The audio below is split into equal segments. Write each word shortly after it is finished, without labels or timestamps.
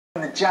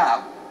the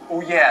job.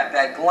 Oh yeah,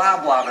 that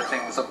glob lobber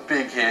thing was a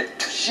big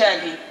hit.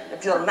 Shaggy,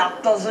 if your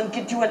mouth doesn't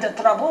get you into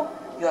trouble,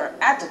 your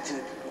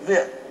attitude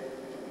will.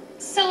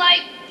 So,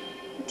 like,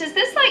 does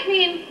this, like,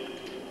 mean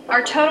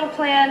our total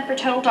plan for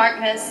Total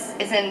Darkness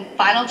is in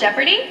Final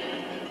Jeopardy?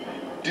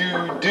 Do.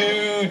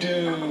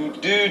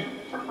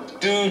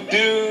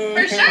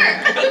 For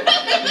sure.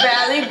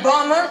 Valley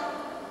Bummer?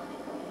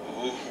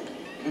 Oh,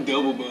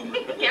 double bummer.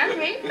 Yeah,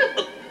 me.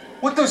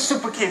 What those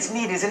super kids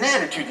need is an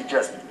attitude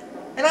adjustment.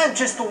 And I'm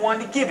just the one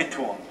to give it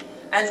to them.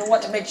 And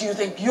what makes you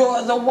think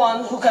you're the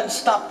one who can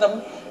stop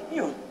them?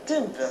 You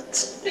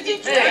dimwit. Did you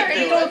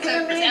Hey, you talking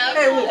to me?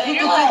 Hey, well, you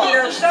can take it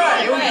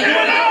outside.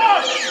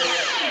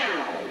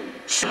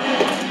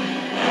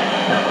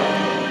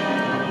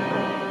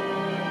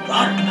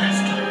 Dark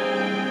Master.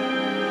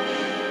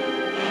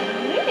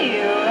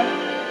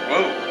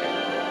 Whoa,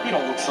 you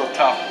don't look so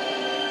tough.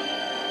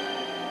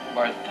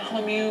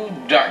 Bartholomew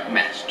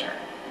Darkmaster.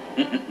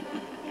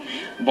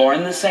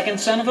 Born the second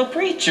son of a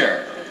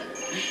preacher.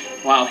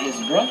 While his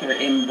brother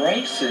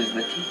embraces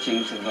the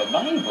teachings of the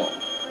Bible,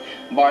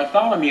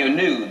 Bartholomew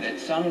knew that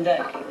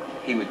someday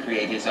he would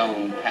create his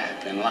own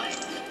path in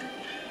life.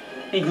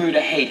 He grew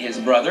to hate his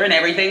brother and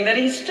everything that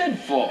he stood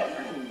for.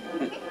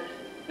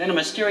 Then a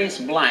mysterious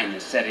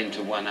blindness set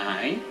into one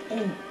eye.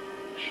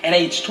 At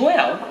age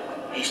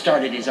 12, he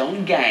started his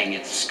own gang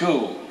at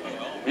school.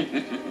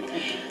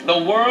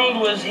 The world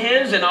was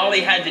his, and all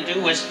he had to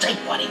do was take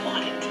what he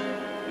wanted.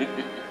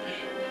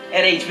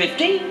 At age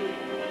 15,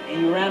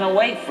 he ran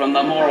away from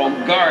the moral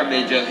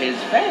garbage of his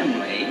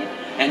family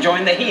and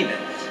joined the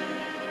Heathens.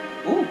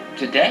 Ooh,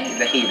 today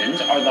the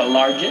Heathens are the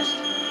largest,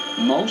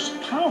 most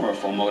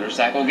powerful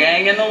motorcycle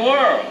gang in the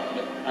world,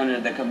 under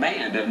the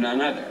command of none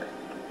other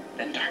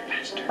than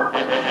Darkmaster.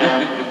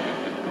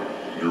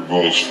 Your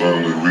boss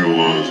finally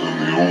realized I'm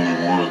the only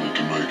one that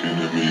can make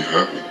NME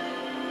happen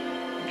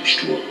and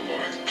destroy the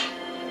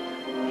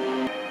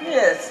light.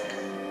 Yes,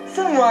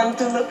 someone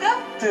to look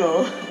up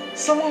to.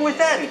 Someone with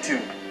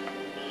attitude.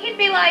 He'd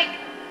be like,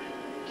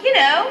 you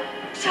know,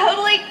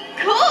 totally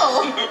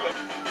cool.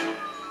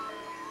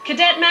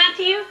 Cadet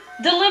Matthew,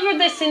 deliver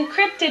this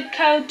encrypted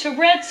code to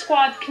Red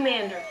Squad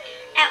Commander.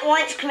 At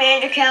once,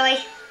 Commander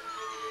Kelly.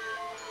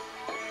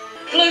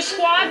 Blue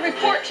Squad,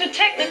 report to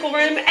Technical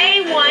Room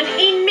A1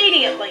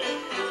 immediately.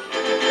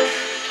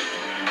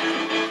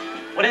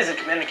 What is it,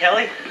 Commander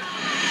Kelly?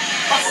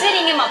 While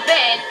sitting in my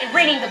bed and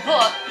reading the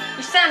book,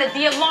 you sounded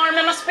the alarm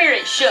and my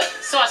spirit shook.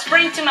 So I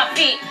sprang to my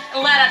feet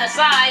and let out a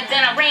sigh.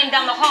 Then I ran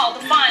down the hall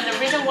to find the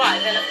reason why.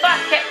 Then a thought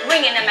kept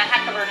ringing in my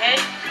hack of her head.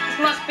 This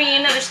must be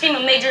another scheme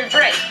of Major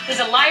Dread. He's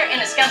a liar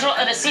and a scoundrel,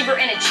 a deceiver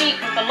and a cheat.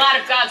 With the light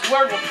of God's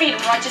word will feed him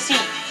righteous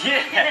heat.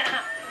 Yeah.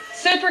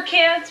 Super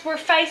kids, we're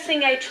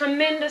facing a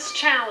tremendous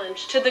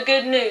challenge to the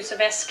good news of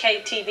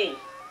SKTV.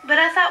 But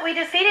I thought we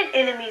defeated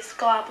enemies,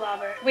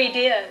 Globlobber. We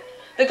did.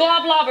 The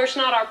Globlobber's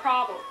not our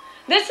problem.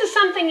 This is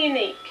something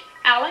unique.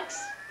 Alex?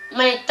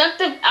 My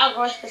inductive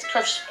algorithmic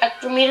curve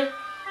spectrometer,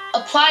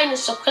 applied in a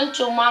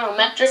sequential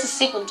monometric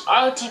sequence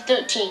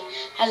ROT13,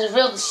 has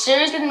revealed a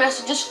series of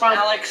messages from...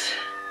 Alex,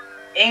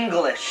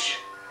 English.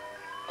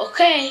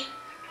 Okay,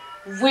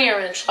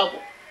 we're in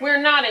trouble. We're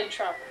not in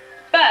trouble,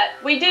 but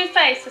we do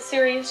face a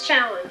serious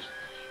challenge.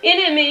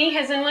 NME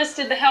has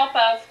enlisted the help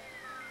of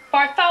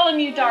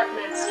Bartholomew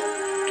Darkmaster.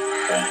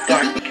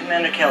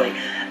 Commander Kelly,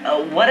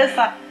 what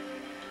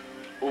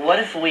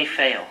if we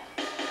fail?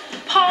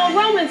 Paul,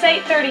 Romans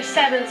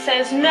 8:37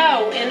 says,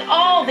 no, in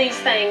all these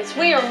things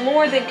we are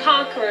more than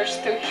conquerors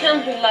through him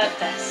who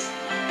loved us.